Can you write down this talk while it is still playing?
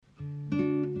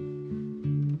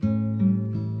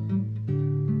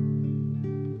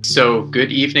So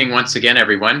good evening once again,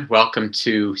 everyone. Welcome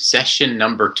to session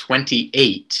number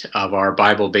 28 of our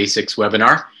Bible Basics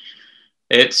webinar.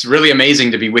 It's really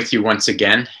amazing to be with you once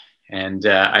again. And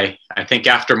I think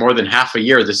after more than half a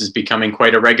year, this is becoming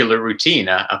quite a regular routine,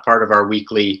 a part of our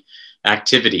weekly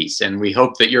activities. And we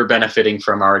hope that you're benefiting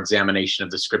from our examination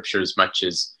of the scripture as much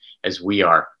as we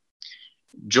are.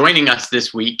 Joining us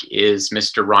this week is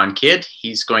Mr. Ron Kidd.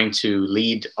 He's going to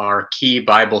lead our key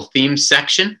Bible theme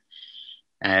section.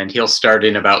 And he'll start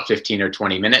in about 15 or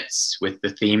 20 minutes with the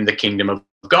theme, the Kingdom of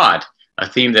God, a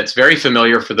theme that's very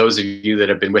familiar for those of you that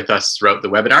have been with us throughout the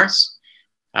webinars.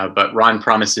 But Ron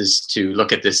promises to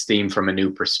look at this theme from a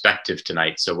new perspective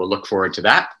tonight, so we'll look forward to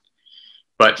that.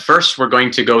 But first, we're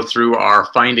going to go through our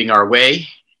Finding Our Way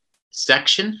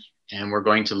section, and we're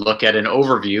going to look at an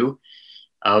overview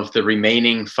of the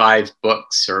remaining 5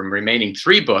 books, or remaining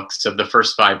 3 books of the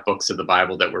first 5 books of the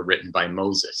Bible that were written by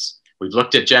Moses. We've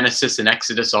looked at Genesis and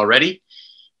Exodus already,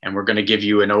 and we're going to give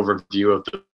you an overview of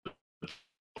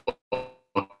the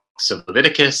books of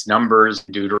Leviticus, Numbers,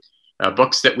 Deuteronomy,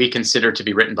 books that we consider to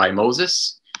be written by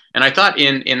Moses. And I thought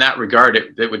in that regard,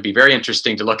 it would be very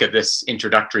interesting to look at this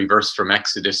introductory verse from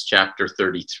Exodus chapter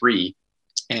 33.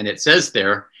 And it says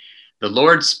there, "The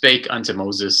Lord spake unto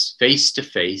Moses face to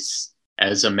face,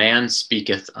 as a man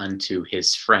speaketh unto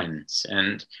his friends."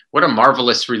 And what a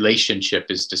marvelous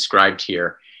relationship is described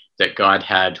here that God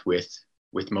had with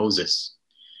Moses.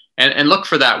 And look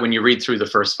for that when you read through the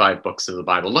first 5 books of the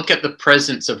Bible. Look at the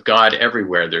presence of God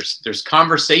everywhere. There's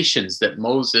conversations that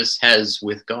Moses has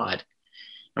with God.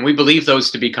 And we believe those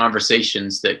to be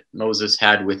conversations that Moses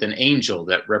had with an angel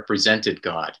that represented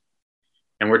God.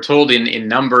 And we're told in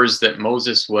Numbers that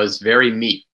Moses was very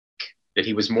meek, that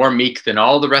he was more meek than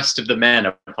all the rest of the men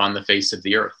upon the face of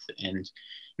the earth. And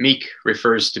meek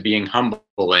refers to being humble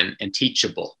and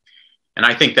teachable. And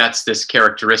I think that's this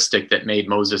characteristic that made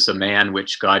Moses a man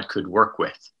which God could work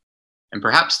with. And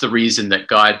perhaps the reason that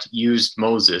God used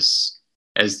Moses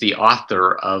as the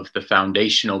author of the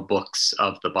foundational books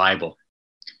of the Bible.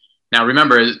 Now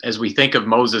remember, as we think of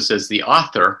Moses as the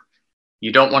author,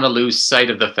 you don't want to lose sight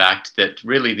of the fact that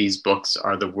really these books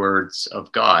are the words of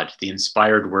God, the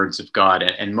inspired words of God.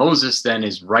 And Moses then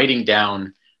is writing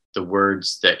down the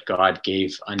words that God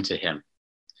gave unto him.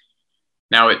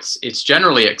 Now, it's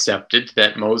generally accepted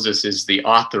that Moses is the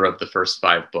author of the first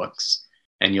 5 books,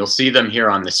 and you'll see them here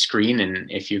on the screen. And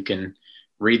if you can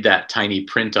read that tiny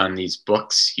print on these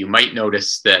books, you might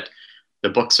notice that the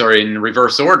books are in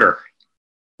reverse order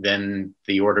than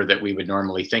the order that we would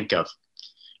normally think of.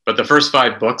 But the first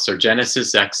 5 books are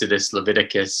Genesis, Exodus,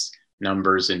 Leviticus,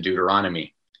 Numbers, and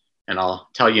Deuteronomy. And I'll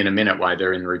tell you in a minute why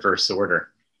they're in reverse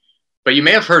order. But you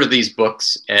may have heard of these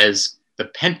books as the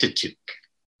Pentateuch.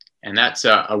 And that's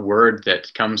a word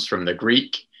that comes from the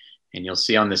Greek. And you'll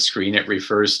see on the screen, it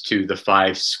refers to the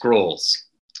 5 scrolls.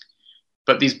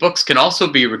 But these books can also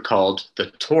be called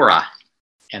the Torah.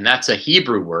 And that's a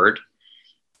Hebrew word,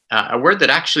 a word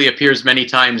that actually appears many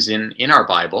times in our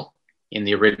Bible, in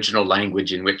the original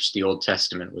language in which the Old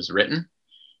Testament was written.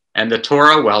 And the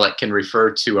Torah, well, it can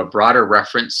refer to a broader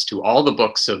reference to all the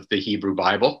books of the Hebrew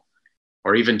Bible,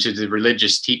 or even to the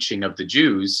religious teaching of the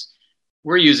Jews.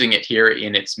 We're using it here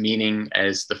in its meaning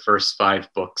as the first 5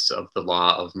 books of the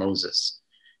law of Moses.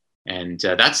 And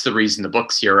that's the reason the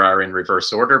books here are in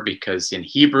reverse order, because in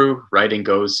Hebrew, writing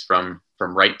goes from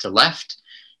right to left.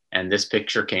 And this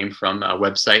picture came from a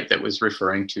website that was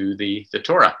referring to the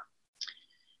Torah.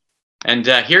 And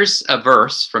here's a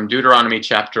verse from Deuteronomy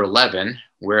chapter 11,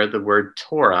 where the word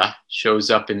Torah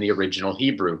shows up in the original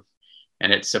Hebrew.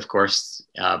 And it's, of course,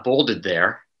 bolded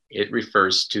there. It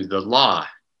refers to the law.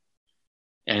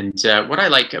 And what I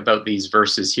like about these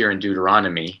verses here in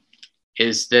Deuteronomy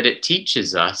is that it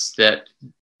teaches us that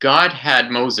God had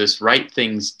Moses write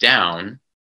things down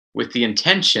with the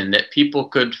intention that people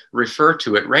could refer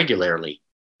to it regularly,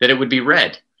 that it would be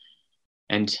read.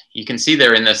 And you can see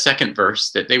there in the second verse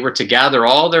that they were to gather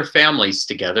all their families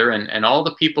together and all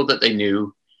the people that they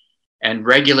knew and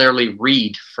regularly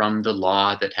read from the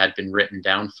law that had been written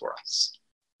down for us.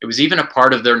 It was even a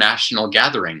part of their national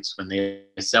gatherings when they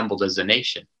assembled as a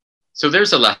nation. So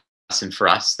there's a lesson for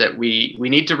us that we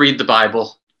need to read the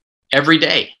Bible every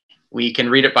day. We can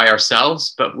read it by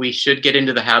ourselves, but we should get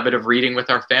into the habit of reading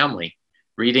with our family,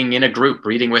 reading in a group,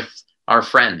 reading with our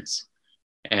friends.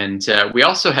 And we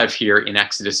also have here in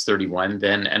Exodus 31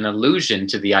 then an allusion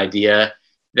to the idea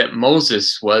that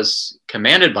Moses was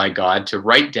commanded by God to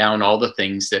write down all the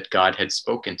things that God had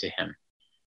spoken to him.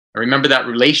 Remember that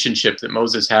relationship that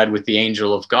Moses had with the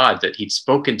angel of God that he'd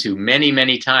spoken to many,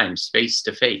 many times face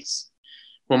to face.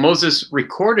 Well, Moses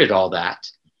recorded all that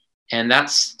And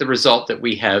that's the result that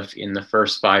we have in the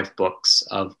first 5 books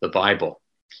of the Bible.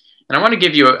 And I want to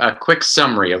give you a quick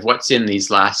summary of what's in these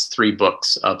last 3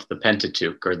 books of the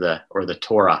Pentateuch, or the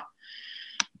Torah.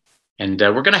 And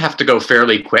we're going to have to go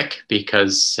fairly quick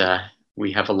because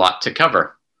we have a lot to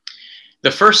cover.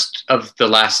 The first of the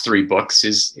last 3 books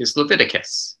is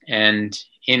Leviticus. And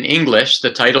in English,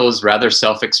 the title is rather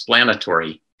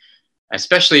self-explanatory,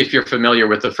 especially if you're familiar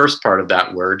with the first part of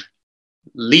that word,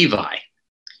 Levi.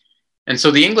 And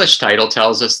so the English title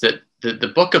tells us that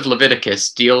the book of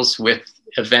Leviticus deals with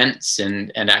events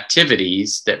and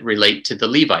activities that relate to the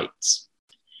Levites.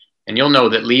 And you'll know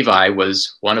that Levi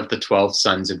was one of the 12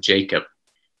 sons of Jacob.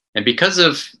 And because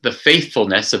of the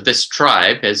faithfulness of this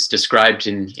tribe, as described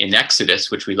in Exodus,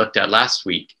 which we looked at last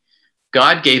week,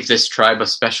 God gave this tribe a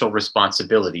special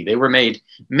responsibility. They were made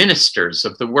ministers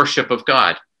of the worship of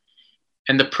God.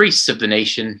 And the priests of the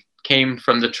nation came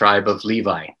from the tribe of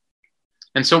Levi.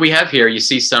 And so we have here, you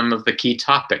see some of the key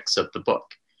topics of the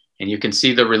book. And you can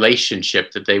see the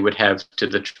relationship that they would have to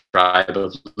the tribe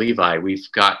of Levi.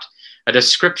 We've got a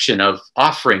description of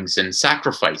offerings and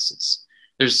sacrifices.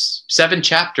 There's 7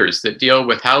 chapters that deal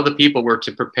with how the people were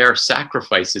to prepare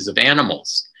sacrifices of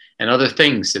animals and other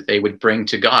things that they would bring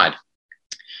to God.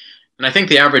 And I think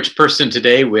the average person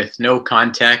today with no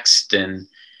context and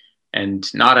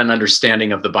not an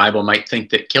understanding of the Bible might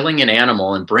think that killing an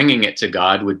animal and bringing it to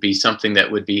God would be something that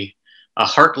would be a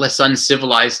heartless,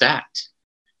 uncivilized act.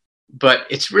 But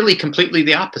it's really completely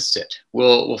the opposite.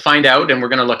 We'll find out, and we're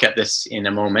going to look at this in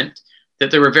a moment,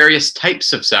 that there were various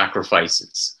types of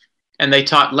sacrifices, and they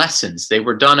taught lessons. They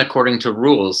were done according to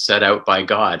rules set out by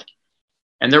God.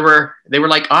 And they were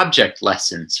like object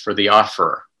lessons for the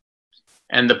offerer.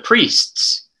 And the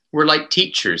priests were like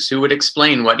teachers who would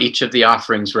explain what each of the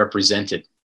offerings represented.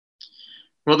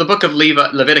 Well, the book of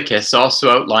Leviticus also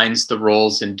outlines the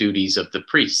roles and duties of the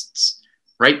priests,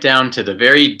 right down to the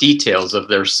very details of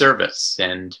their service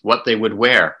and what they would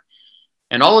wear.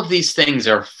 And all of these things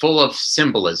are full of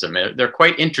symbolism. They're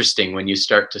quite interesting when you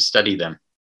start to study them.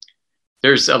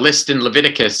 There's a list in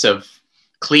Leviticus of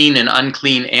clean and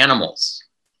unclean animals.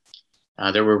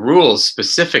 There were rules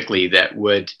specifically that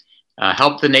would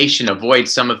help the nation avoid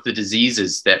some of the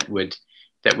diseases that would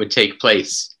take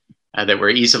place, that were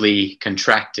easily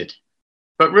contracted.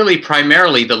 But really,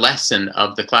 primarily, the lesson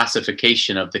of the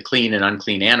classification of the clean and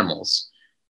unclean animals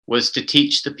was to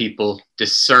teach the people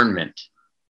discernment,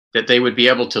 that they would be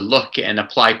able to look and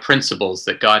apply principles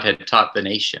that God had taught the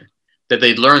nation, that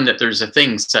they'd learn that there's a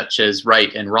thing such as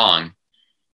right and wrong,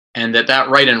 and that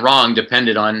right and wrong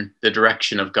depended on the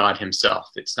direction of God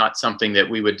himself. It's not something that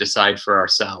we would decide for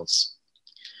ourselves.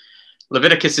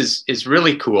 Leviticus is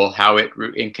really cool how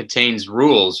it contains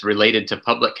rules related to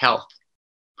public health,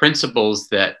 principles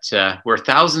that were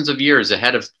thousands of years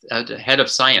ahead of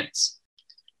science,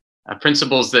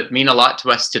 principles that mean a lot to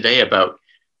us today about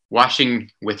washing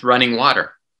with running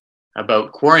water,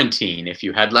 about quarantine if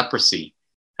you had leprosy,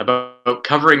 about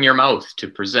covering your mouth to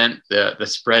prevent the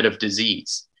spread of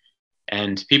disease.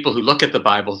 And people who look at the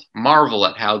Bible marvel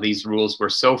at how these rules were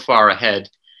so far ahead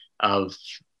of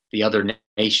the other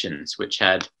nations, which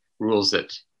had rules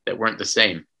that weren't the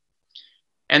same.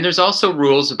 And there's also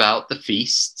rules about the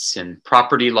feasts and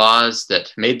property laws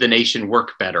that made the nation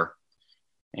work better.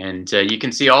 And you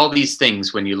can see all these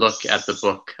things when you look at the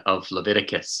book of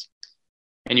Leviticus.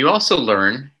 And you also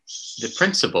learn the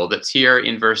principle that's here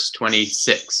in verse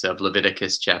 26 of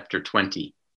Leviticus chapter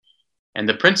 20. And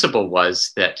the principle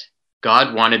was that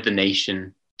God wanted the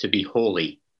nation to be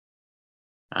holy,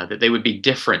 that they would be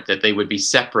different, that they would be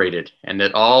separated, and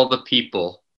that all the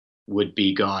people would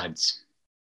be God's.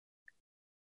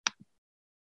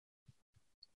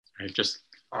 I've just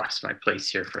lost my place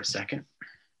here for a second.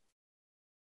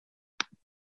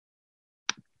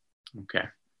 Okay,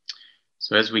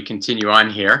 so as we continue on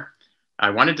here,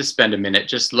 I wanted to spend a minute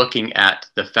just looking at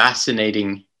the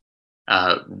fascinating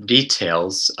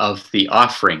details of the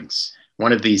offerings,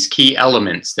 one of these key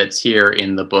elements that's here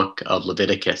in the book of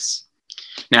Leviticus.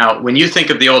 Now, when you think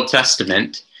of the Old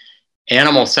Testament,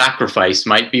 animal sacrifice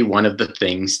might be one of the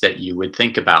things that you would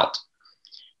think about.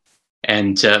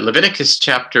 And Leviticus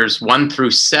chapters 1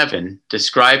 through 7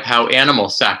 describe how animal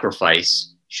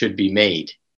sacrifice should be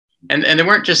made. And they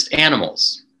weren't just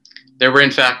animals. There were,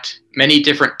 in fact, many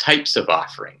different types of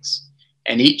offerings,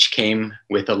 and each came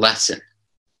with a lesson,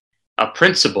 a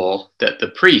principle that the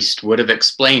priest would have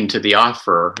explained to the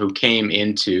offerer who came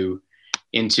into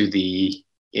the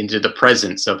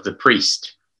presence of the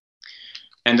priest.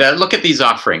 And look at these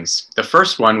offerings. The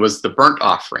first one was the burnt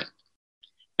offering.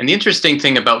 And the interesting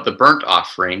thing about the burnt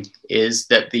offering is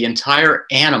that the entire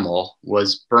animal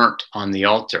was burnt on the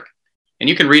altar. And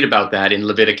you can read about that in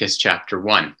Leviticus chapter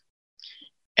 1.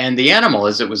 And the animal,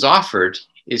 as it was offered,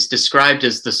 is described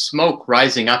as the smoke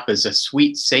rising up as a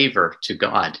sweet savor to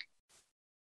God.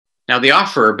 Now, the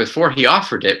offerer, before he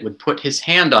offered it, would put his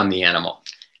hand on the animal.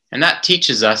 And that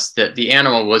teaches us that the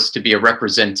animal was to be a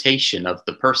representation of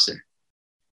the person.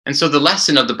 And so the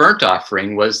lesson of the burnt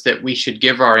offering was that we should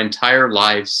give our entire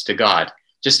lives to God,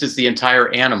 just as the entire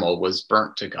animal was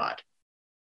burnt to God.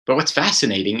 But what's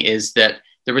fascinating is that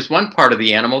there was one part of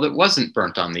the animal that wasn't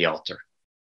burnt on the altar.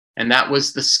 And that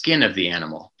was the skin of the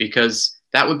animal, because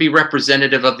that would be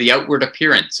representative of the outward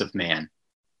appearance of man.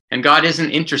 And God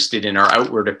isn't interested in our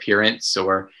outward appearance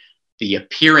or the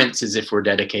appearance as if we're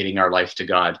dedicating our life to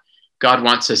God. God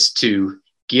wants us to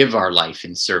give our life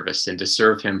in service and to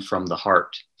serve him from the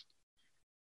heart.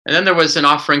 And then there was an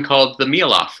offering called the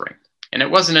meal offering. And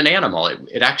it wasn't an animal.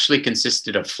 It actually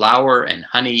consisted of flour and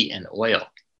honey and oil.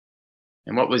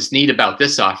 And what was neat about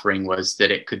this offering was that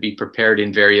it could be prepared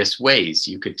in various ways.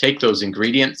 You could take those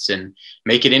ingredients and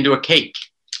make it into a cake.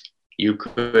 You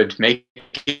could make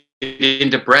it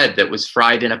into bread that was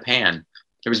fried in a pan.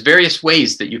 There was various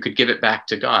ways that you could give it back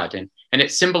to God. And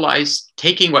it symbolized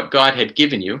taking what God had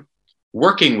given you,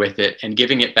 working with it, and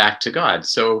giving it back to God.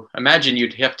 So imagine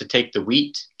you'd have to take the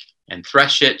wheat and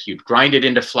thresh it. You'd grind it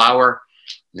into flour,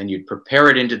 and then you'd prepare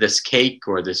it into this cake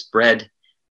or this bread,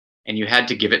 and you had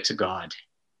to give it to God.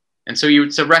 And so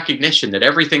it's a recognition that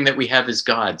everything that we have is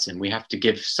God's, and we have to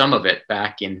give some of it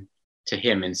back in to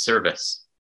him in service.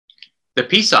 The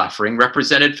peace offering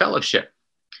represented fellowship,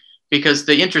 because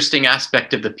the interesting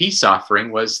aspect of the peace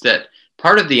offering was that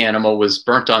part of the animal was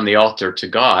burnt on the altar to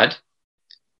God,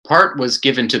 part was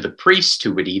given to the priest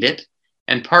who would eat it,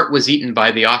 and part was eaten by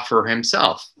the offerer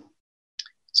himself.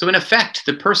 So in effect,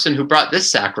 the person who brought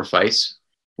this sacrifice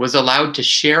was allowed to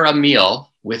share a meal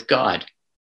with God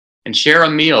and share a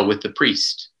meal with the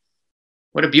priest.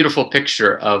 What a beautiful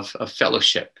picture of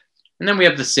fellowship. And then we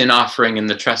have the sin offering and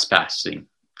the trespass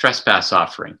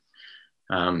offering.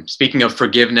 Speaking of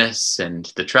forgiveness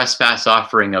and the trespass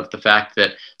offering, of the fact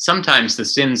that sometimes the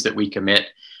sins that we commit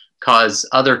cause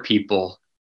other people,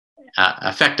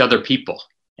 affect other people,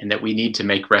 and that we need to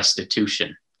make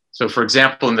restitution. So for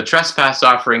example, in the trespass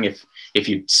offering, if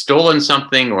you'd stolen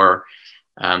something or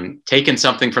taken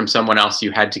something from someone else,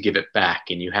 you had to give it back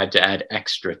and you had to add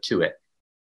extra to it.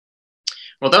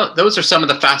 Well, those are some of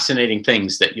the fascinating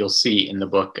things that you'll see in the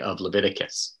book of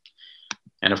Leviticus.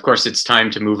 And of course, it's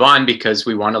time to move on because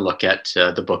we want to look at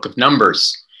the book of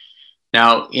Numbers.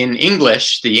 Now, in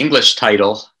English, the English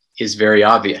title is very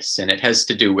obvious, and it has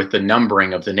to do with the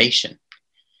numbering of the nation.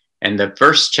 And the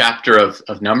first chapter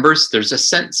of Numbers, there's a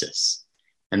census.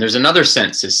 And there's another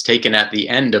census taken at the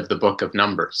end of the book of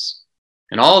Numbers.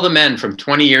 And all the men from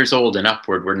 20 years old and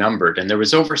upward were numbered, and there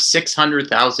was over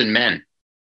 600,000 men.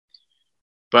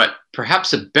 But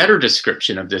perhaps a better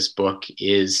description of this book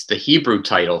is the Hebrew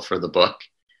title for the book,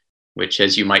 which,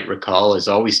 as you might recall, is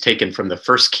always taken from the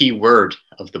first key word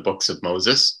of the books of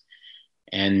Moses.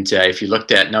 And if you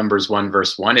looked at Numbers 1,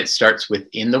 verse 1, it starts with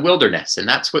 "in the wilderness," and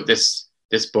that's what this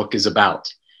book is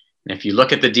about. And if you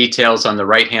look at the details on the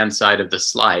right-hand side of the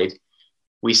slide,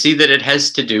 we see that it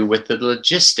has to do with the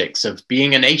logistics of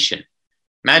being a nation.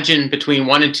 Imagine between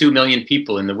 1 and 2 million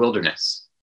people in the wilderness.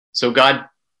 So God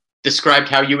described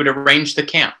how you would arrange the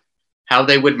camp, how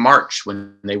they would march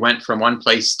when they went from one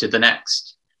place to the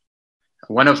next.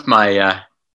 One of my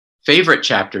favorite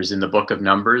chapters in the book of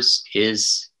Numbers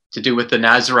is to do with the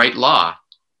Nazirite law,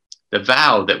 the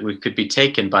vow that could be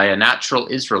taken by a natural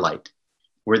Israelite,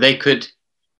 where they could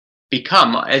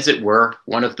become, as it were,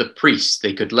 one of the priests.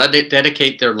 They could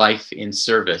dedicate their life in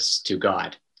service to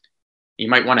God. You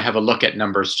might want to have a look at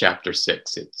Numbers chapter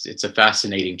 6. It's a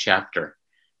fascinating chapter.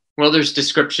 Well, there's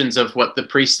descriptions of what the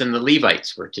priests and the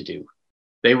Levites were to do.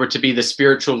 They were to be the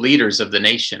spiritual leaders of the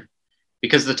nation,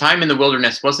 because the time in the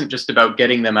wilderness wasn't just about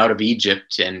getting them out of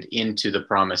Egypt and into the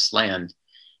promised land.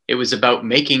 It was about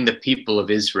making the people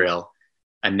of Israel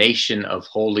a nation of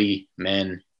holy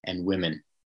men and women.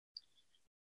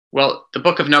 Well, the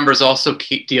book of Numbers also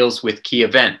deals with key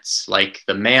events like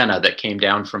the manna that came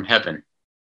down from heaven.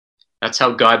 That's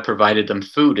how God provided them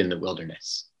food in the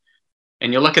wilderness.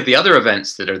 And you'll look at the other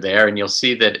events that are there, and you'll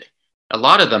see that a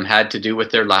lot of them had to do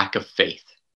with their lack of faith.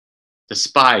 The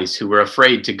spies who were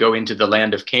afraid to go into the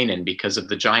land of Canaan because of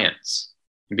the giants.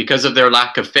 And because of their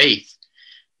lack of faith,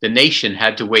 the nation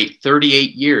had to wait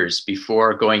 38 years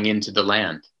before going into the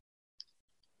land.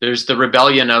 There's the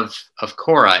rebellion of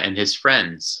Korah and his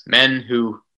friends, men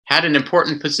who had an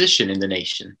important position in the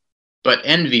nation, but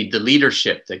envied the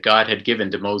leadership that God had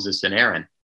given to Moses and Aaron.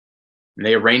 And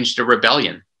they arranged a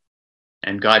rebellion,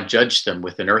 and God judged them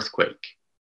with an earthquake.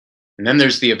 And then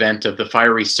there's the event of the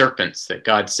fiery serpents that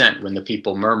God sent when the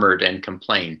people murmured and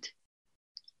complained.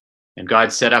 And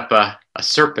God set up a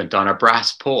serpent on a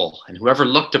brass pole, and whoever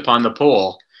looked upon the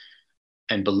pole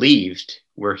and believed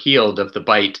were healed of the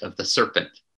bite of the serpent.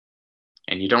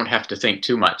 And you don't have to think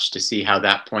too much to see how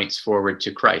that points forward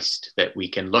to Christ, that we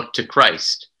can look to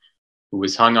Christ, who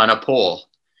was hung on a pole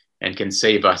and can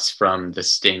save us from the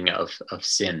sting of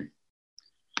sin.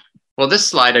 Well, this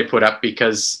slide I put up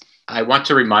because I want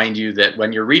to remind you that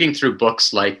when you're reading through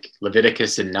books like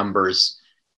Leviticus and Numbers,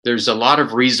 there's a lot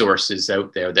of resources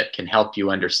out there that can help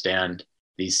you understand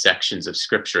these sections of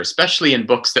Scripture, especially in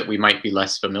books that we might be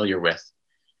less familiar with.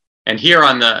 And here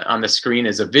on the screen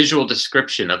is a visual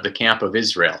description of the camp of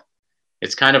Israel.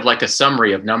 It's kind of like a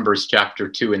summary of Numbers chapter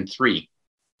 2 and 3.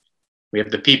 We have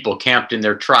the people camped in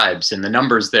their tribes, and the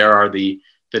numbers there are the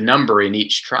number in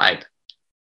each tribe.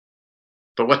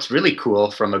 But what's really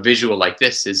cool from a visual like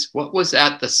this is what was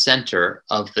at the center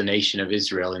of the nation of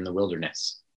Israel in the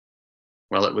wilderness?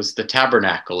 Well, it was the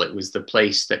tabernacle. It was the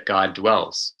place that God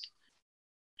dwells.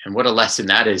 And what a lesson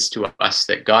that is to us,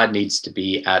 that God needs to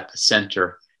be at the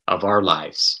center of our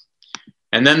lives.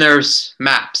 And then there's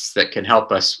maps that can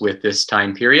help us with this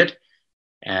time period.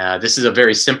 This is a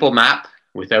very simple map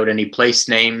without any place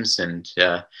names, and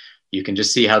you can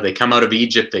just see how they come out of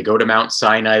Egypt, they go to Mount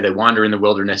Sinai, they wander in the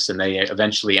wilderness, and they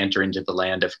eventually enter into the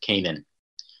land of Canaan.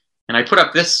 And I put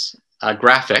up this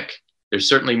graphic. There's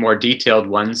certainly more detailed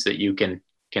ones that you can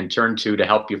turn to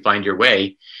help you find your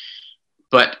way.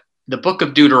 But the book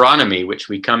of Deuteronomy, which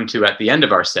we come to at the end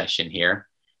of our session here,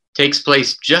 takes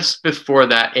place just before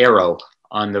that arrow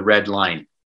on the red line.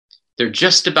 They're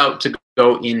just about to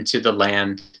go into the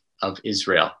land of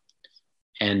Israel.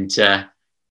 And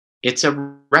it's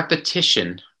a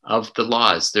repetition of the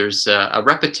laws. There's a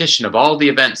repetition of all the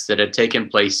events that had taken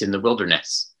place in the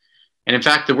wilderness. And in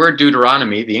fact, the word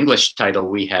Deuteronomy, the English title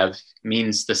we have,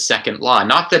 means the second law.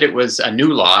 Not that it was a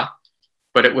new law,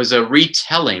 but it was a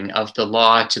retelling of the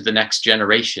law to the next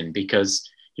generation, because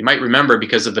you might remember,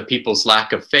 because of the people's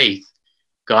lack of faith,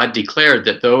 God declared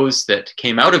that those that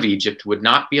came out of Egypt would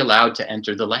not be allowed to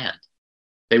enter the land.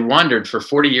 They wandered for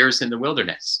 40 years in the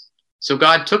wilderness. So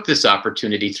God took this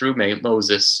opportunity through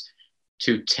Moses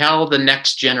to tell the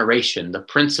next generation the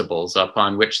principles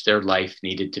upon which their life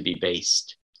needed to be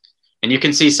based. And you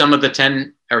can see some of the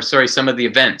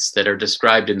events that are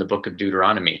described in the book of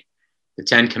Deuteronomy. The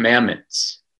 10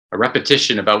 Commandments, a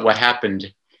repetition about what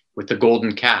happened with the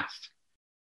golden calf,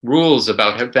 rules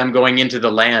about them going into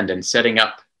the land and setting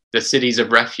up the cities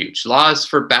of refuge, laws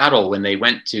for battle when they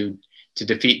went to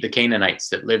defeat the Canaanites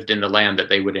that lived in the land that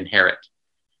they would inherit,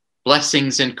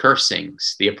 blessings and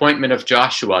cursings, the appointment of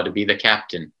Joshua to be the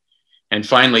captain, and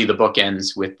finally the book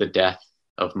ends with the death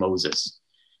of Moses.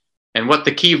 And what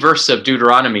the key verse of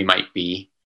Deuteronomy might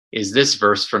be is this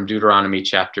verse from Deuteronomy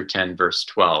chapter 10, verse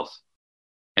 12.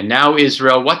 And now,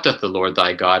 Israel, what doth the Lord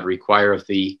thy God require of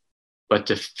thee, but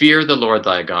to fear the Lord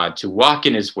thy God, to walk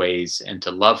in his ways, and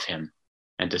to love him,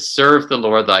 and to serve the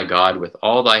Lord thy God with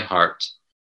all thy heart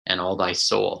and all thy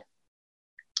soul.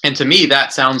 And to me,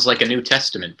 that sounds like a New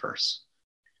Testament verse.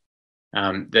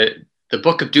 The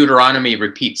book of Deuteronomy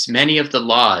repeats many of the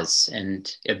laws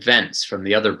and events from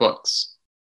the other books,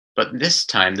 but this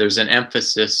time there's an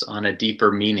emphasis on a deeper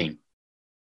meaning.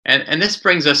 And this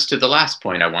brings us to the last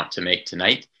point I want to make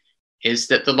tonight, is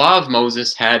that the law of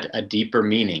Moses had a deeper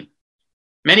meaning.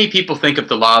 Many people think of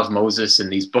the law of Moses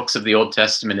and these books of the Old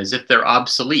Testament as if they're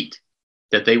obsolete,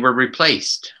 that they were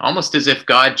replaced, almost as if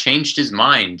God changed his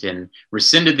mind and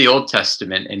rescinded the Old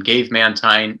Testament and gave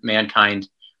mankind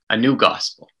a new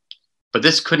gospel. But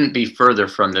this couldn't be further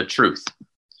from the truth.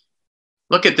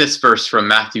 Look at this verse from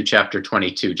Matthew chapter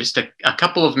 22, just a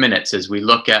couple of minutes as we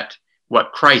look at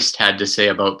what Christ had to say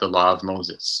about the law of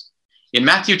Moses. In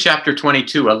Matthew chapter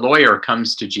 22, a lawyer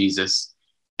comes to Jesus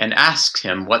and asks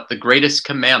him what the greatest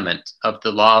commandment of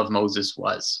the law of Moses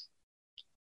was.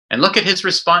 And look at his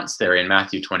response there in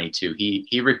Matthew 22.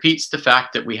 He repeats the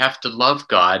fact that we have to love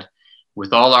God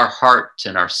with all our heart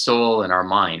and our soul and our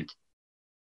mind.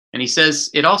 And he says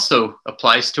it also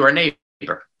applies to our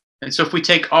neighbor. And so if we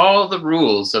take all the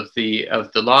rules of the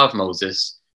law of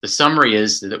Moses, the summary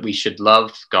is that we should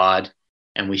love God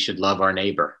and we should love our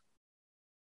neighbor.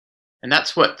 And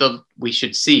that's what we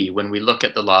should see when we look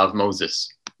at the law of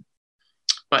Moses.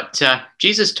 But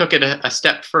Jesus took it a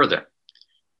step further.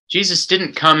 Jesus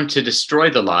didn't come to destroy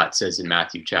the law, it says in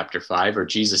Matthew chapter 5, or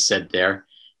Jesus said there.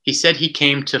 He said he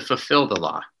came to fulfill the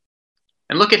law.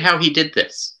 And look at how he did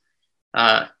this.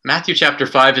 Matthew chapter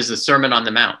 5 is the Sermon on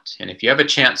the Mount. And if you have a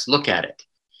chance, look at it.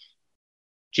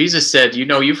 Jesus said,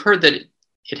 you've heard that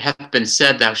it hath been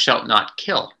said, thou shalt not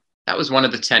kill. That was one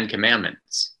of the 10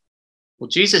 commandments. Well,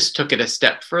 Jesus took it a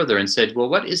step further and said, well,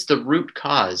 what is the root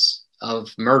cause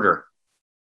of murder?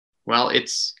 Well,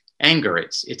 it's anger,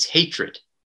 it's hatred.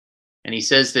 And he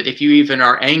says that if you even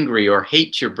are angry or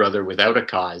hate your brother without a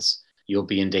cause, you'll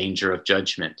be in danger of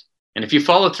judgment. And if you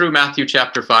follow through Matthew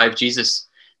chapter 5, Jesus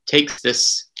takes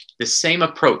this same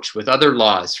approach with other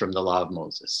laws from the law of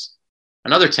Moses.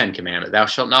 Another 10 commandment, thou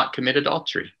shalt not commit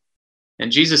adultery.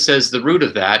 And Jesus says the root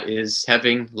of that is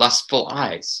having lustful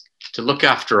eyes, to look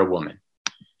after a woman.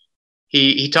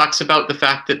 He talks about the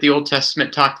fact that the Old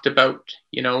Testament talked about,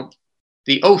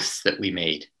 the oath that we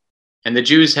made. And the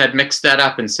Jews had mixed that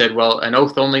up and said, well, an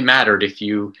oath only mattered if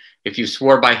you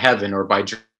swore by heaven or by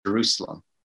Jerusalem.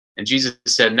 And Jesus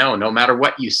said, no matter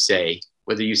what you say,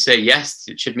 whether you say yes,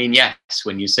 it should mean yes.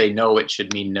 When you say no, it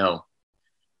should mean no.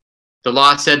 The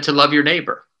law said to love your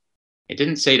neighbor. It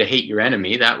didn't say to hate your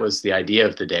enemy. That was the idea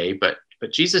of the day. But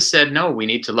Jesus said, no, we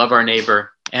need to love our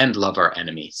neighbor and love our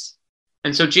enemies.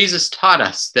 And so Jesus taught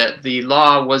us that the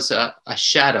law was a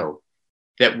shadow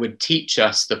that would teach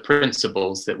us the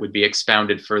principles that would be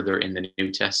expounded further in the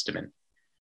New Testament.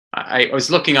 I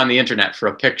was looking on the internet for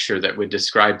a picture that would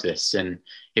describe this. And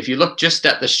if you look just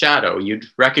at the shadow, you'd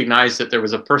recognize that there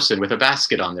was a person with a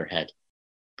basket on their head.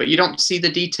 But you don't see the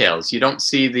details. You don't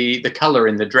see the color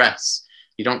in the dress.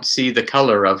 You don't see the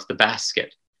color of the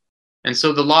basket. And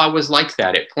so the law was like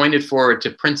that. It pointed forward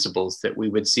to principles that we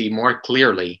would see more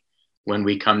clearly when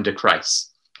we come to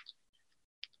Christ.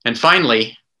 And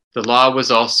finally, the law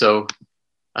was also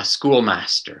a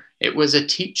schoolmaster. It was a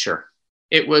teacher.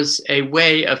 It was a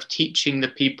way of teaching the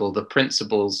people the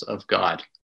principles of God.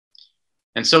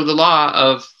 And so the law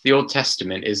of the Old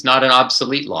Testament is not an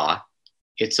obsolete law.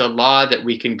 It's a law that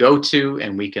we can go to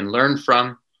and we can learn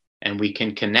from, and we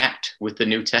can connect with the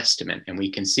New Testament, and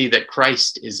we can see that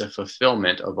Christ is a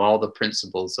fulfillment of all the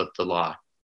principles of the law.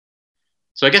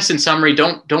 So I guess in summary,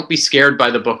 don't be scared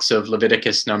by the books of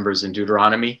Leviticus, Numbers, and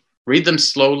Deuteronomy. Read them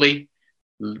slowly,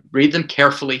 read them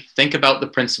carefully, think about the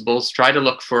principles, try to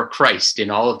look for Christ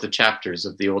in all of the chapters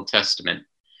of the Old Testament.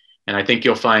 And I think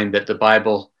you'll find that the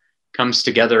Bible comes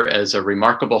together as a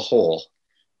remarkable whole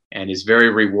and is very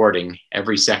rewarding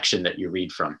every section that you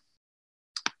read from.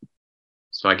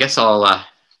 So I guess I'll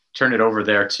turn it over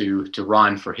there to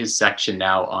Ron for his section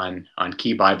now on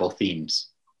key Bible themes.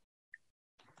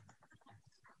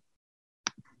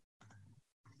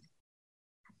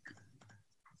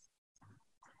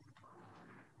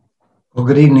 Well,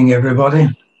 good evening, everybody.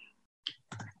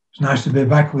 It's nice to be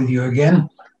back with you again.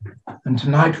 And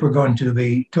tonight we're going to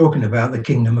be talking about the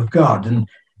kingdom of God. And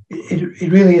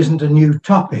it really isn't a new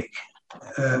topic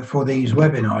for these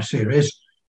webinar series.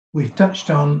 We've touched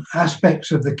on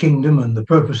aspects of the kingdom and the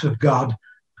purpose of God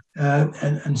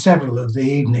and several of the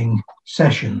evening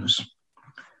sessions.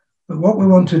 But what we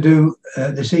want to do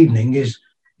this evening is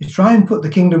try and put the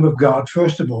kingdom of God,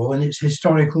 first of all, in its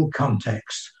historical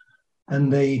context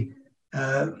and the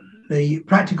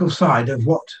practical side of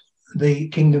what the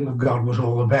kingdom of God was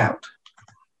all about.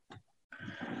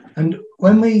 And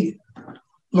when we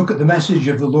look at the message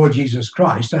of the Lord Jesus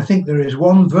Christ, I think there is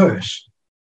one verse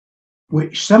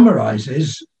which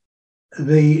summarizes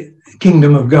the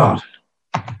kingdom of God.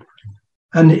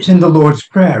 And it's in the Lord's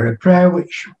Prayer, a prayer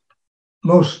which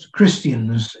most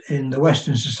Christians in the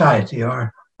Western society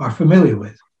are familiar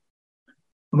with.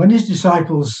 And when his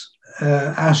disciples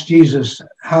asked Jesus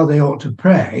how they ought to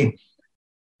pray,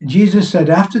 Jesus said,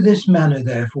 "After this manner,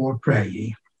 therefore, pray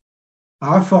ye,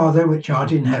 Our Father which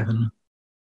art in heaven,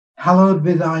 hallowed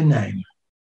be thy name.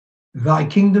 Thy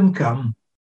kingdom come,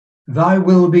 thy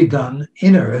will be done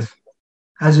in earth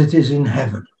as it is in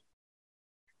heaven."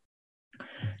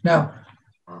 Now,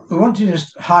 I want to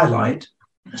just highlight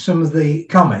some of the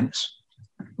comments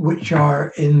which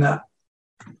are in that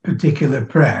particular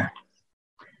prayer.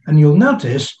 And you'll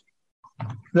notice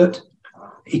that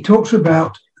he talks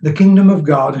about the kingdom of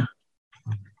God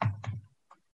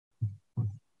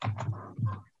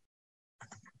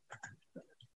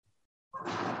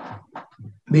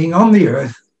being on the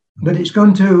earth, but it's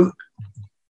going to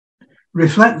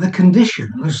reflect the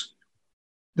conditions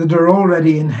that are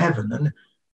already in heaven.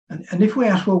 And if we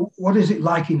ask, well, what is it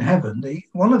like in heaven?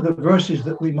 One of the verses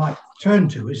that we might turn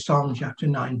to is Psalm chapter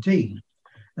 19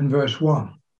 and verse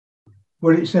 1,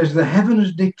 where it says, "The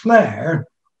heavens declare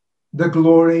the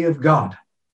glory of God,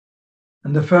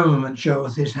 and the firmament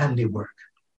showeth his handiwork."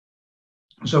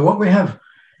 So what we have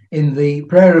in the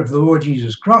prayer of the Lord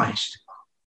Jesus Christ,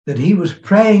 that he was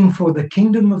praying for the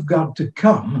kingdom of God to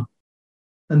come,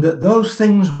 and that those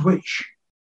things which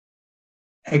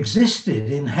existed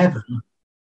in heaven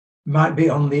might be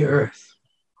on the earth.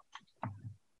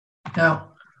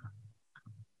 Now,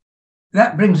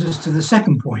 that brings us to the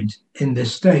second point in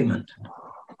this statement.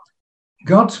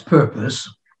 God's purpose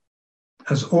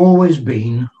has always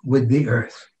been with the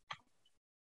earth.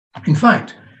 In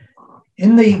fact,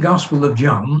 in the Gospel of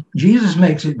John, Jesus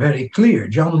makes it very clear.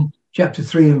 John chapter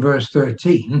 3 and verse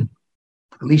 13,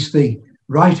 at least the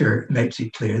writer makes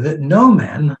it clear, that no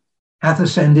man hath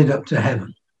ascended up to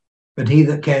heaven, but he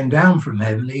that came down from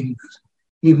heaven,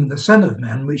 even the Son of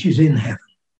Man, which is in heaven.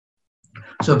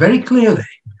 So very clearly,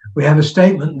 we have a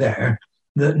statement there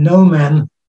that no man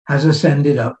has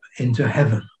ascended up into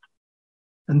heaven.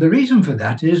 And the reason for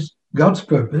that is God's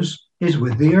purpose is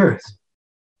with the earth.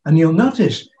 And you'll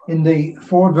notice in the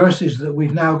 4 verses that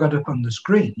we've now got up on the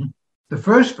screen, the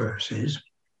first verse is,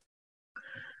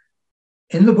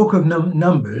 in the book of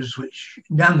Numbers, which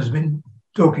Dan has been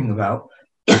talking about,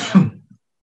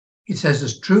 it says,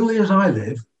 as truly as I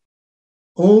live,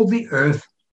 all the earth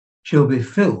shall be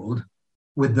filled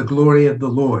with the glory of the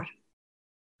Lord.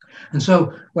 And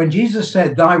so when Jesus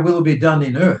said, thy will be done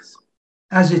in earth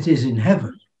as it is in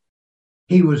heaven,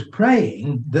 he was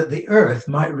praying that the earth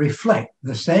might reflect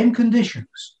the same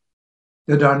conditions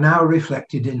that are now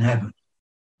reflected in heaven,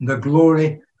 the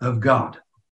glory of God.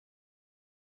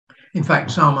 In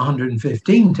fact, Psalm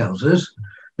 115 tells us,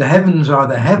 the heavens are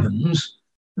the heavens,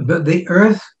 but the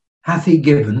earth hath he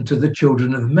given to the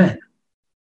children of men.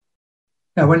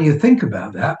 Now, when you think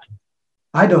about that,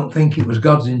 I don't think it was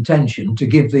God's intention to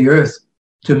give the earth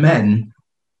to men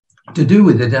to do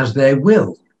with it as they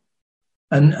will.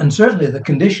 And certainly the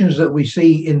conditions that we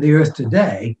see in the earth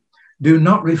today do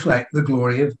not reflect the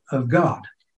glory of God.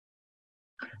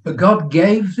 But God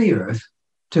gave the earth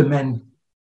to men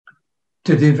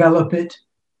to develop it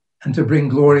and to bring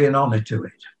glory and honor to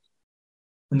it.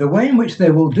 And the way in which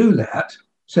they will do that,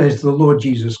 says the Lord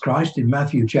Jesus Christ in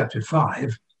Matthew chapter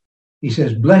 5, he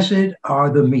says, blessed are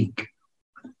the meek,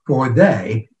 for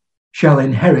they shall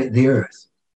inherit the earth.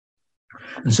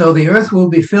 And so the earth will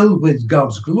be filled with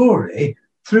God's glory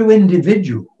through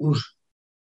individuals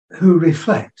who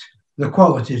reflect the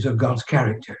qualities of God's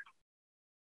character.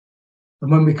 And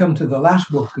when we come to the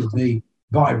last book of the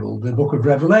Bible, the book of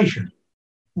Revelation,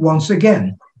 once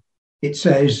again, it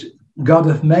says, God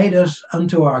hath made us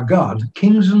unto our God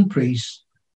kings and priests,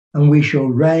 and we shall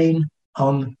reign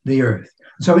on the earth.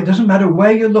 So it doesn't matter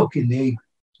where you look in the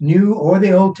New or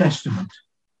the Old Testament,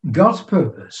 God's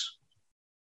purpose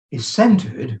is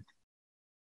centered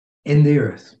in the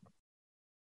earth.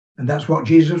 And that's what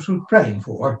Jesus was praying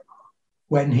for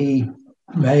when he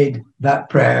made that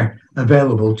prayer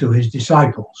available to his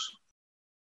disciples.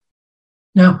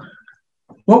 Now,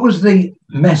 what was the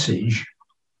message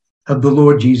of the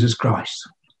Lord Jesus Christ?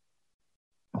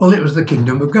 Well, it was the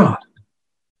kingdom of God.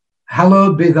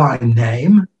 Hallowed be thy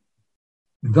name,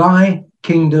 thy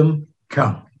kingdom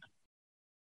come.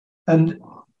 And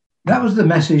that was the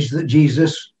message that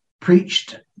Jesus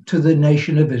preached to the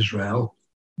nation of Israel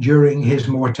during his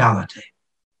mortality.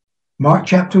 Mark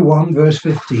chapter 1, verse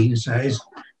 15 says,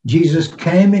 Jesus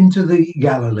came into the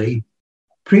Galilee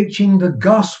preaching the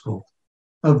gospel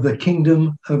of the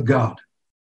kingdom of God.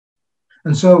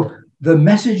 And so the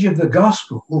message of the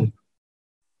gospel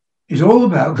is all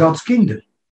about God's kingdom.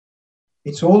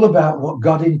 It's all about what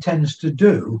God intends to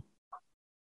do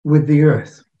with the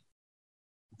earth.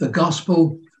 The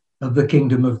gospel of the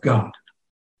kingdom of God.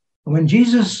 And when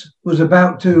Jesus was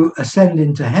about to ascend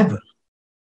into heaven,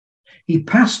 he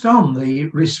passed on the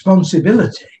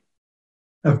responsibility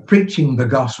of preaching the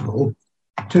gospel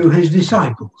to his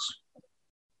disciples.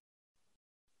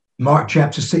 Mark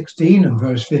chapter 16 and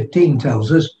verse 15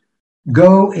 tells us,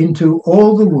 go into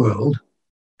all the world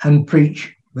and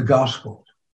preach the gospel.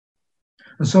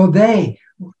 And so they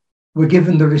were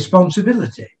given the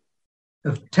responsibility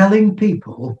of telling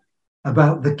people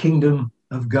about the kingdom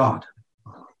of God.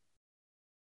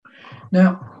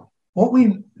 Now, what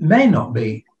we may not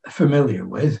be familiar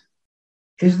with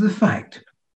is the fact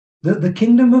that the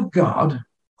kingdom of God,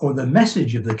 or the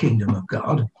message of the kingdom of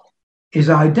God, is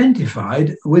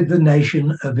identified with the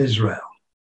nation of Israel.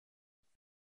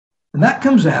 And that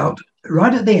comes out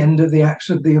right at the end of the Acts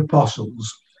of the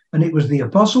Apostles. And it was the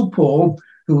Apostle Paul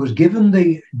who was given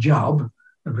the job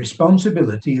and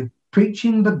responsibility of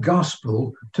preaching the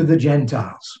gospel to the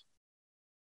Gentiles.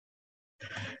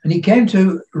 And he came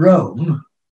to Rome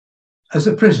as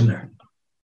a prisoner,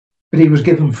 but he was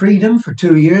given freedom for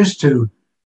 2 years to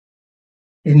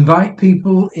invite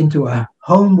people into a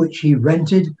home which he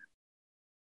rented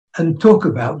and talk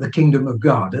about the kingdom of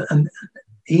God. And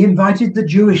he invited the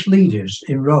Jewish leaders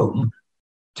in Rome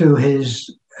to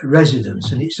his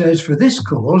residence. And it says, for this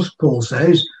cause, Paul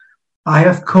says, I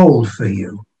have called for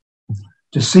you,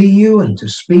 to see you and to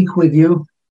speak with you,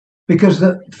 because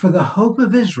for the hope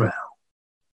of Israel,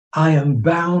 I am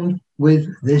bound with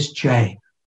this chain.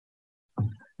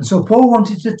 And so Paul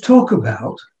wanted to talk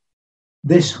about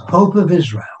this hope of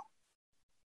Israel.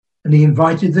 And he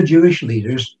invited the Jewish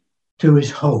leaders to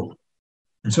his home.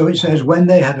 And so it says, when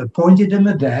they had appointed him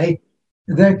a day,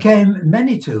 there came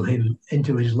many to him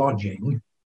into his lodging.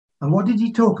 And what did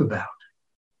he talk about?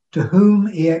 To whom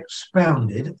he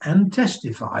expounded and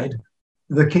testified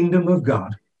the kingdom of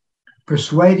God,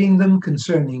 persuading them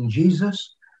concerning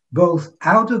Jesus, both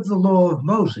out of the law of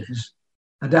Moses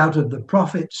and out of the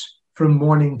prophets from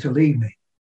morning till evening.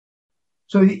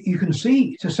 So you can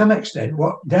see to some extent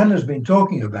what Dan has been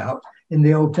talking about in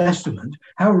the Old Testament,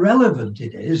 how relevant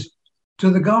it is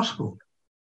to the gospel.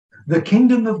 The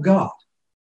kingdom of God,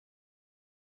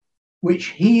 which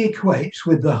he equates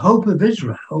with the hope of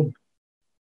Israel,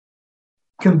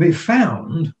 can be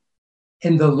found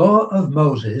in the law of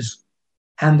Moses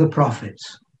and the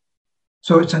prophets.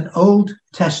 So it's an Old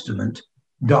Testament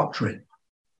doctrine.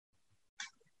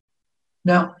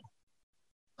 Now,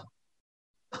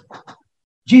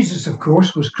 Jesus, of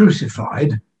course, was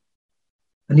crucified,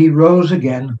 and he rose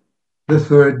again the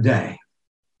third day.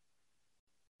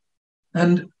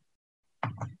 And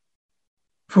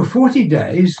for 40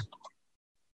 days,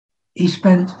 he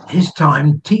spent his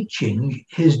time teaching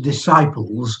his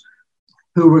disciples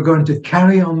who were going to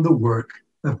carry on the work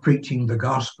of preaching the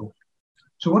gospel.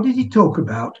 So what did he talk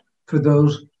about for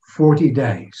those 40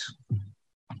 days?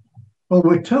 Well,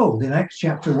 we're told in Acts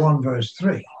chapter 1, verse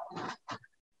 3,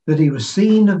 that he was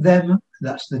seen of them,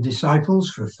 that's the disciples,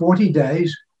 for 40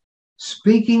 days,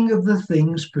 speaking of the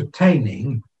things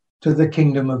pertaining to the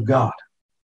kingdom of God.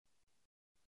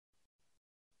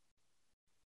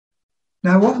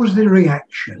 Now, what was the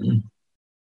reaction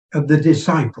of the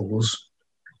disciples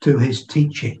to his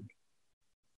teaching?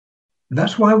 And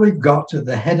that's why we've got at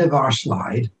the head of our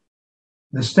slide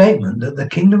the statement that the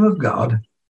kingdom of God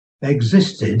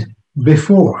existed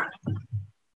before.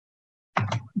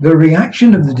 The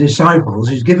reaction of the disciples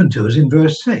is given to us in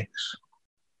verse 6.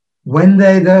 When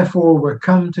they therefore were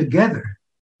come together,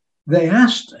 they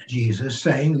asked Jesus,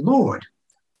 saying, Lord,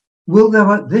 wilt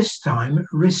thou at this time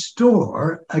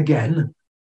restore again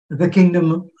the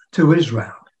kingdom to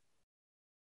Israel?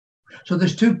 So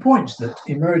there's 2 points that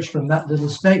emerge from that little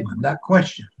statement, that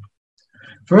question.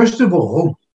 First of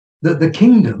all, that the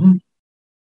kingdom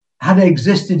had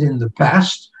existed in the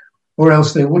past, or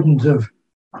else they wouldn't have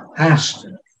asked,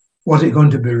 was it going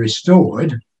to be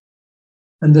restored?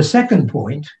 And the second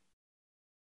point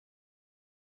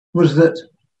was that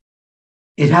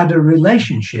it had a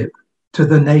relationship to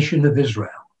the nation of Israel.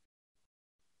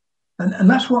 And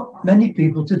that's what many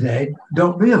people today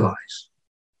don't realize,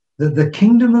 that the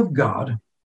kingdom of God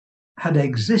had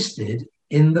existed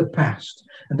in the past.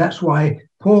 And that's why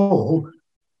Paul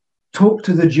talked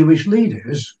to the Jewish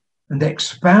leaders and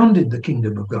expounded the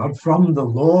kingdom of God from the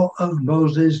law of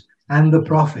Moses and the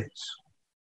prophets.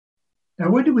 Now,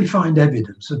 where do we find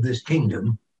evidence of this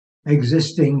kingdom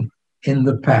existing in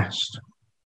the past?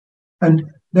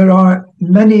 And there are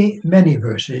many, many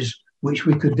verses which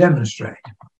we could demonstrate.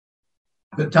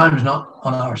 But time's not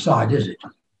on our side, is it?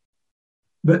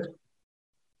 But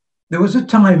there was a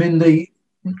time in the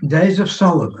days of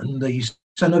Solomon, the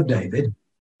son of David,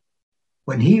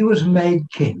 when he was made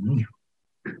king,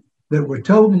 that we're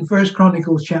told in 1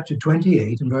 Chronicles chapter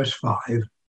 28 and verse 5,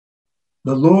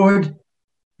 the Lord,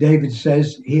 David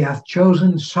says, he hath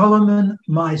chosen Solomon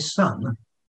my son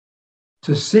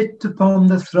to sit upon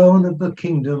the throne of the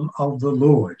kingdom of the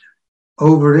Lord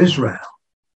over Israel.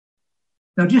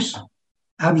 Now just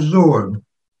absorb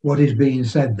what is being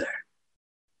said there.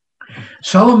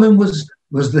 Solomon was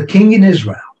the king in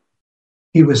Israel.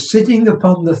 He was sitting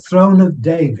upon the throne of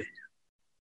David.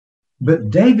 But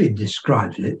David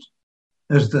describes it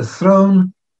as the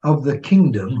throne of the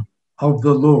kingdom of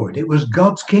the Lord. It was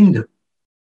God's kingdom.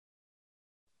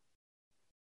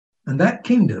 And that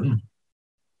kingdom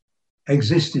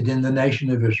existed in the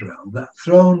nation of Israel. That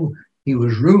throne, he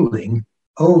was ruling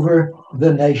over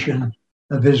the nation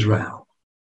of Israel.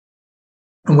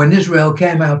 And when Israel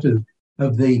came out of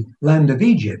the land of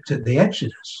Egypt at the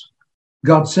Exodus,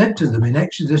 God said to them in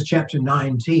Exodus chapter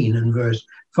 19 and verse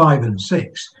 5 and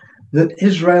 6, that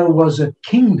Israel was a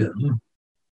kingdom,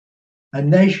 a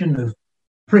nation of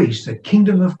priests, a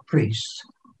kingdom of priests,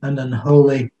 and an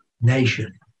holy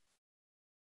nation.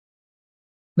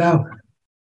 Now,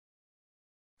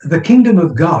 the kingdom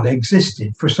of God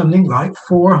existed for something like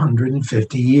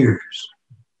 450 years.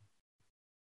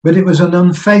 But it was an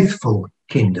unfaithful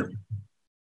kingdom.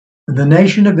 And the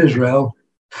nation of Israel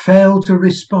failed to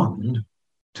respond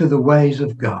to the ways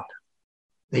of God.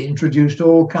 They introduced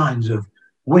all kinds of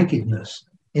wickedness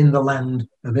in the land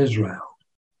of Israel.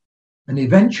 And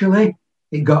eventually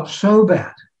it got so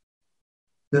bad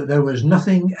that there was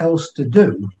nothing else to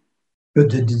do but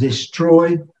to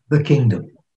destroy the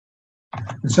kingdom.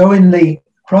 And so in the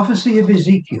prophecy of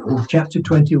Ezekiel, chapter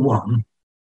 21,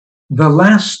 the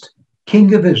last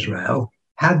king of Israel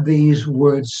had these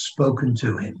words spoken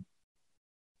to him.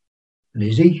 And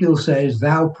Ezekiel says,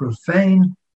 "Thou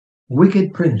profane,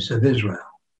 wicked prince of Israel,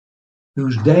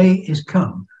 whose day is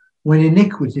come, when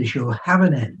iniquity shall have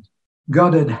an end.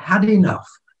 God had had enough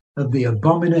of the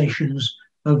abominations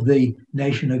of the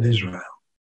nation of Israel.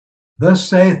 Thus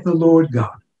saith the Lord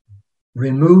God,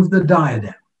 remove the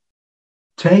diadem,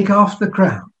 take off the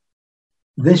crown.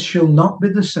 This shall not be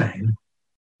the same.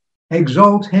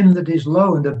 Exalt him that is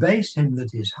low and abase him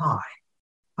that is high.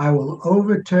 I will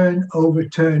overturn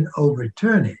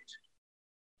it."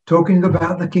 Talking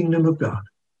about the kingdom of God.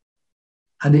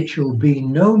 "And it shall be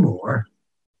no more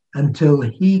until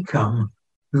he come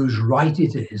whose right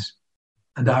it is,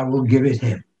 and I will give it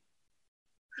him."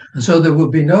 And so there will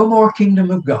be no more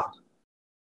kingdom of God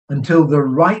until the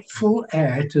rightful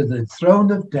heir to the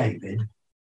throne of David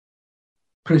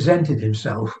presented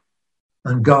himself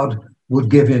and God would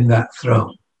give him that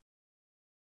throne.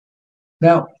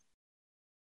 Now,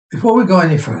 before we go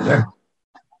any further,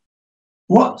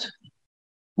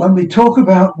 when we talk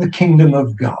about the kingdom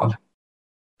of God,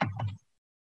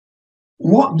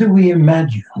 what do we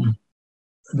imagine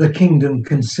the kingdom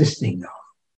consisting of?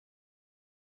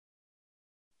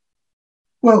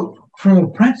 Well, from a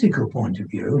practical point of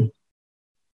view,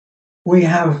 we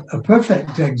have a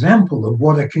perfect example of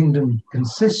what a kingdom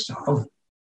consists of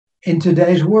in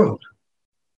today's world.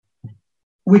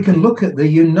 We can look at the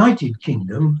United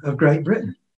Kingdom of Great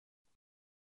Britain.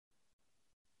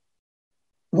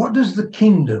 What does the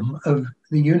kingdom of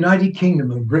the United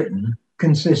Kingdom of Britain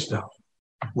consist of?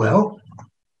 Well,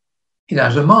 it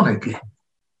has a monarchy.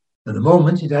 At the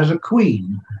moment, it has a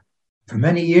queen. For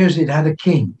many years, it had a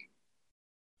king.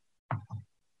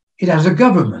 It has a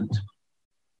government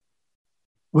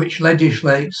which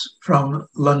legislates from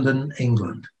London,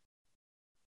 England.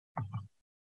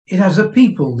 It has a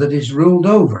people that is ruled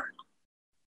over.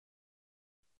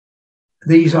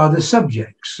 These are the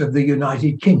subjects of the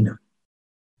United Kingdom.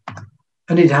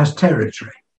 And it has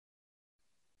territory.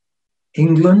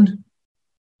 England,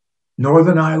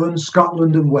 Northern Ireland,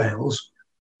 Scotland, and Wales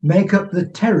make up the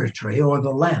territory or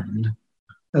the land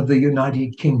of the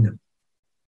United Kingdom.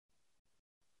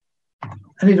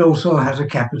 And it also has a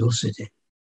capital city.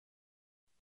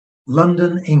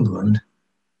 London, England,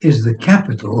 is the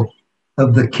capital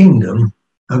of the Kingdom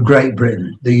of Great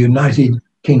Britain, the United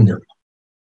Kingdom.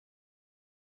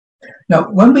 Now,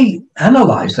 when we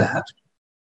analyze that,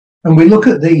 and we look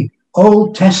at the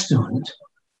Old Testament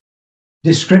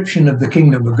description of the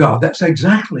kingdom of God, that's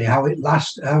exactly how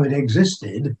it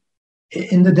existed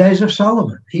in the days of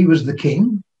Solomon. He was the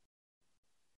king.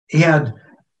 He had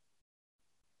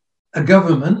a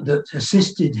government that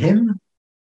assisted him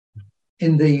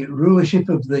in the rulership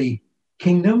of the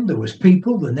kingdom. There was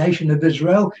people, the nation of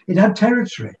Israel. It had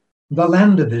territory, the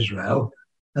land of Israel,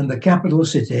 and the capital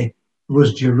city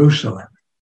was Jerusalem.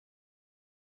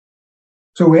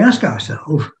 So we ask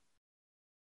ourselves,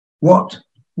 what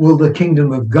will the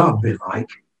kingdom of God be like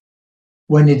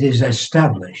when it is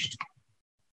established?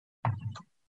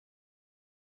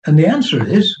 And the answer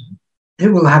is, it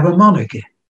will have a monarchy.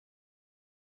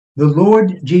 The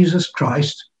Lord Jesus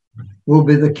Christ will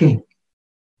be the king.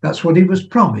 That's what he was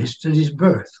promised at his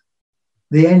birth.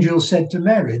 The angel said to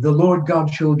Mary, the Lord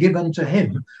God shall give unto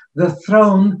him the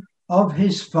throne of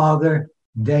his father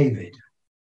David.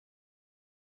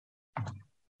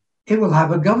 It will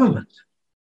have a government.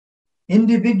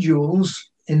 Individuals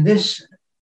in this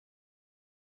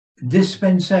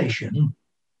dispensation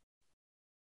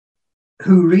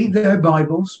who read their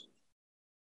Bibles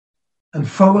and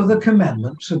follow the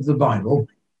commandments of the Bible,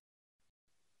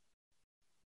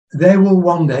 they will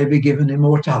one day be given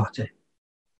immortality.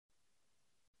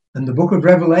 And the book of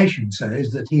Revelation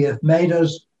says that he hath made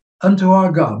us unto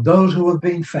our God, those who have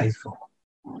been faithful.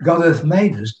 God hath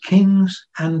made us kings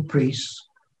and priests,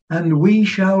 and we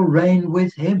shall reign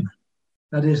with him.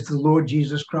 That is the Lord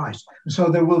Jesus Christ. And so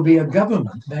there will be a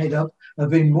government made up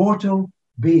of immortal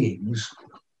beings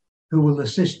who will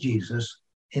assist Jesus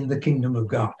in the kingdom of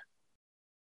God.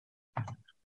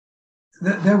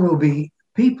 There will be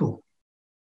people.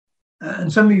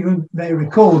 And some of you may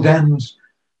recall Dan's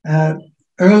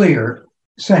earlier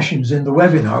sessions in the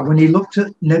webinar when he looked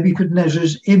at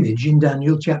Nebuchadnezzar's image in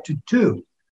Daniel chapter 2,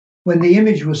 when the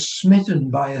image was smitten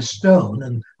by a stone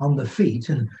and on the feet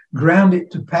and ground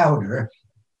it to powder,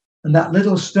 and that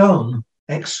little stone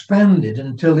expanded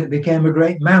until it became a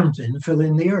great mountain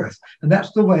filling the earth. And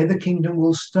that's the way the kingdom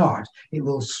will start.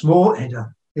 It'll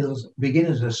begin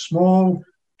as a small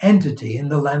entity in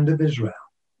the land of Israel.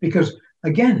 Because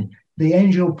again, the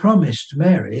angel promised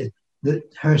Mary that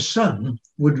her son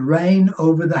would reign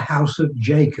over the house of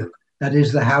Jacob, that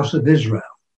is the house of Israel,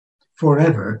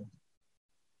 forever,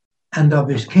 and of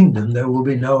his kingdom there will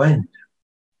be no end.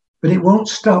 But it won't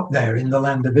stop there in the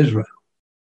land of Israel.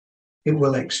 It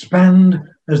will expand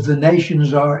as the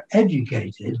nations are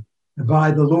educated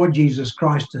by the Lord Jesus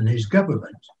Christ and his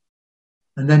government.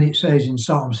 And then it says in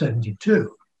Psalm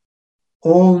 72,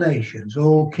 all nations,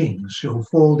 all kings shall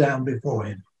fall down before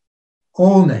him.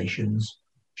 All nations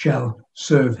shall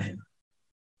serve him.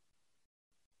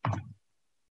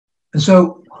 And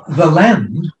so the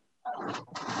land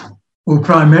will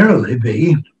primarily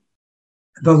be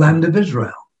the land of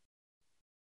Israel.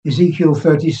 Ezekiel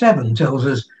 37 tells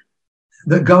us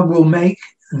that God will make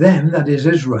them, that is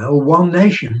Israel, one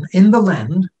nation in the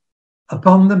land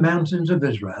upon the mountains of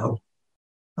Israel,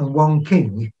 and one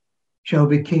king shall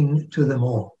be king to them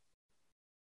all.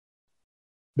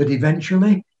 But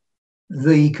eventually,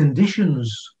 the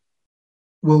conditions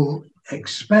will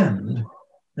expand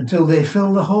until they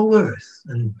fill the whole earth.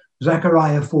 And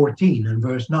Zechariah 14 and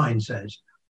verse 9 says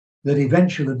that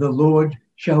eventually the Lord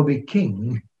shall be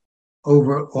king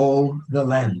over all the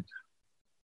land.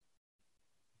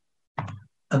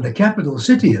 And the capital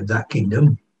city of that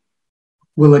kingdom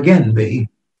will again be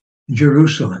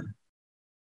Jerusalem.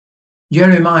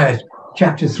 Jeremiah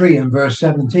chapter 3 and verse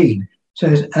 17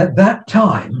 says, at that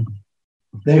time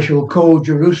they shall call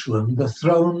Jerusalem the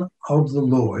throne of the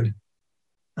Lord,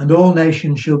 and all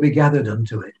nations shall be gathered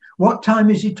unto it. What time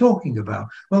is he talking about?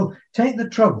 Well, take the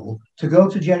trouble to go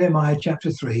to Jeremiah chapter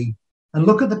 3 and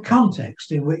look at the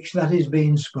context in which that is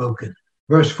being spoken.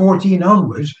 Verse 14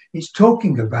 onwards, it's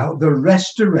talking about the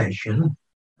restoration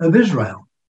of Israel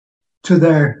to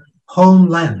their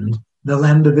homeland, the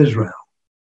land of Israel.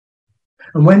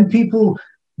 And when people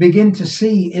begin to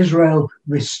see Israel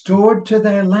restored to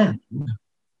their land,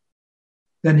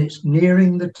 then it's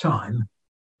nearing the time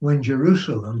when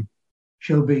Jerusalem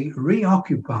shall be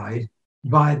reoccupied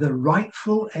by the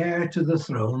rightful heir to the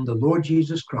throne, the Lord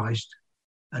Jesus Christ,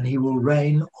 and he will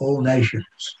reign all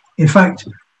nations. In fact,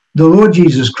 the Lord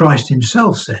Jesus Christ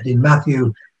himself said in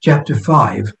Matthew chapter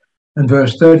 5 and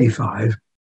verse 35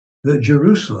 that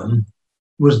Jerusalem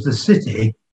was the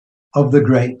city of the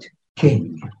great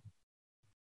king.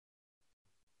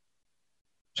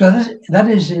 So that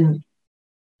is in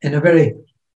a very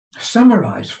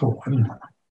summarized form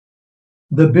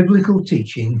the biblical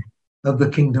teaching of the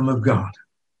kingdom of God.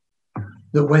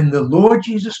 That when the Lord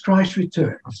Jesus Christ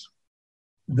returns,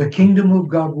 the kingdom of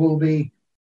God will be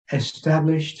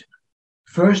established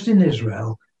first in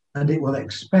Israel, and it will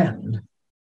expand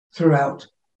throughout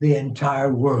the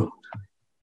entire world.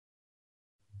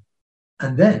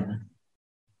 And then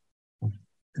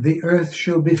the earth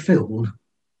shall be filled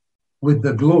with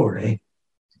the glory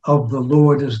of the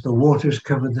Lord as the waters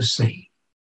cover the sea.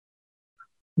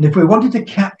 And if we wanted to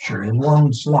capture in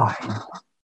one slide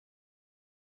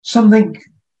something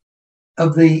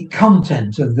of the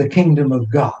content of the kingdom of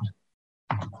God,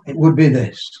 it would be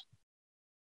this.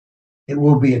 It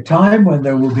will be a time when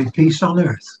there will be peace on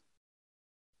earth.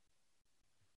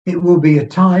 It will be a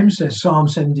time, says Psalm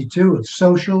 72, of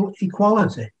social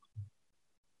equality,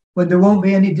 when there won't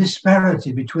be any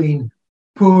disparity between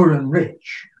poor and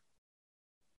rich.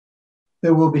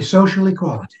 There will be social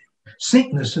equality.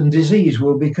 Sickness and disease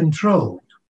will be controlled.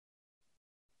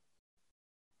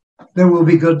 There will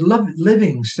be good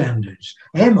living standards.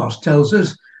 Amos tells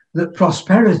us that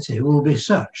prosperity will be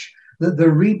such that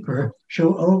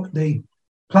the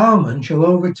plowman shall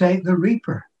overtake the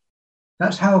reaper.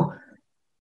 That's how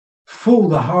full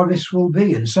the harvest will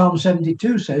be. And Psalm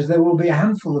 72 says there will be a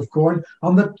handful of corn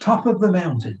on the top of the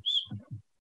mountains.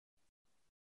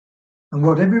 And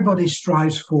what everybody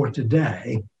strives for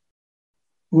today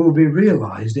will be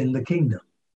realized in the kingdom.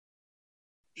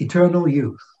 Eternal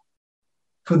youth.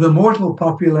 For the mortal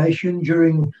population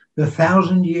during the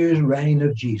 1,000 years reign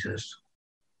of Jesus,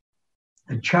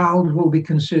 a child will be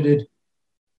considered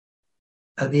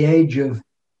at the age of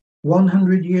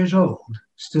 100 years old,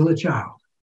 still a child.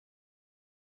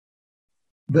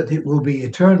 But it will be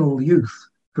eternal youth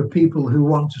for people who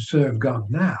want to serve God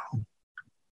now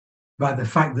by the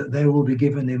fact that they will be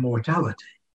given immortality.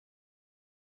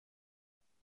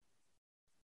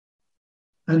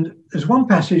 And there's one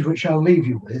passage which I'll leave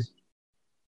you with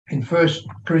in 1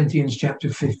 Corinthians chapter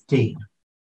 15.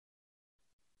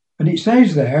 And it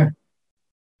says there,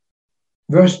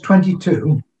 verse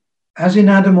 22, as in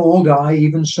Adam all die,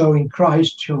 even so in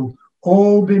Christ shall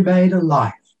all be made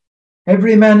alive,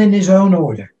 every man in his own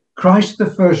order. Christ the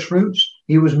firstfruits,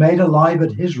 he was made alive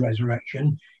at his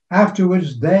resurrection.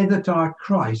 Afterwards, they that are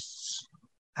Christ's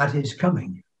at his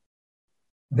coming.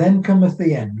 Then cometh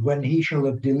the end, when he shall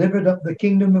have delivered up the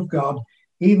kingdom of God,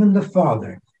 even the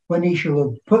Father, when he shall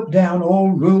have put down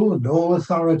all rule and all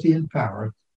authority and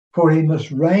power, for he must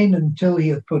reign until he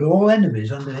hath put all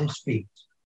enemies under his feet.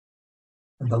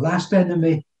 And the last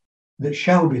enemy that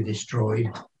shall be destroyed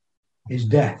is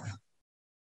death.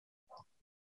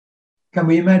 Can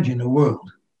we imagine a world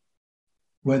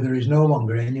where there is no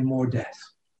longer any more death?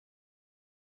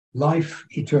 Life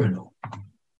eternal,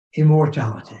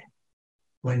 immortality,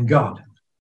 when God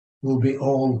will be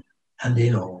all and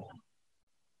in all.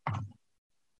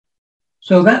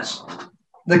 So that's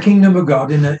the kingdom of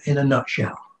God in a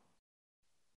nutshell.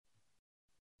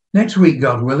 Next week,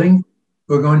 God willing,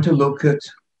 we're going to look at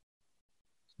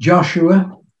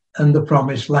Joshua and the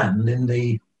promised land in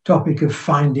the topic of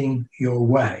finding your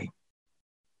way.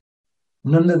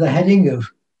 And under the heading of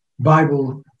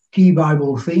key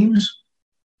Bible themes,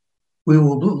 we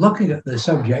will look at the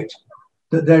subject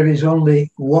that there is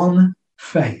only one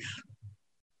faith.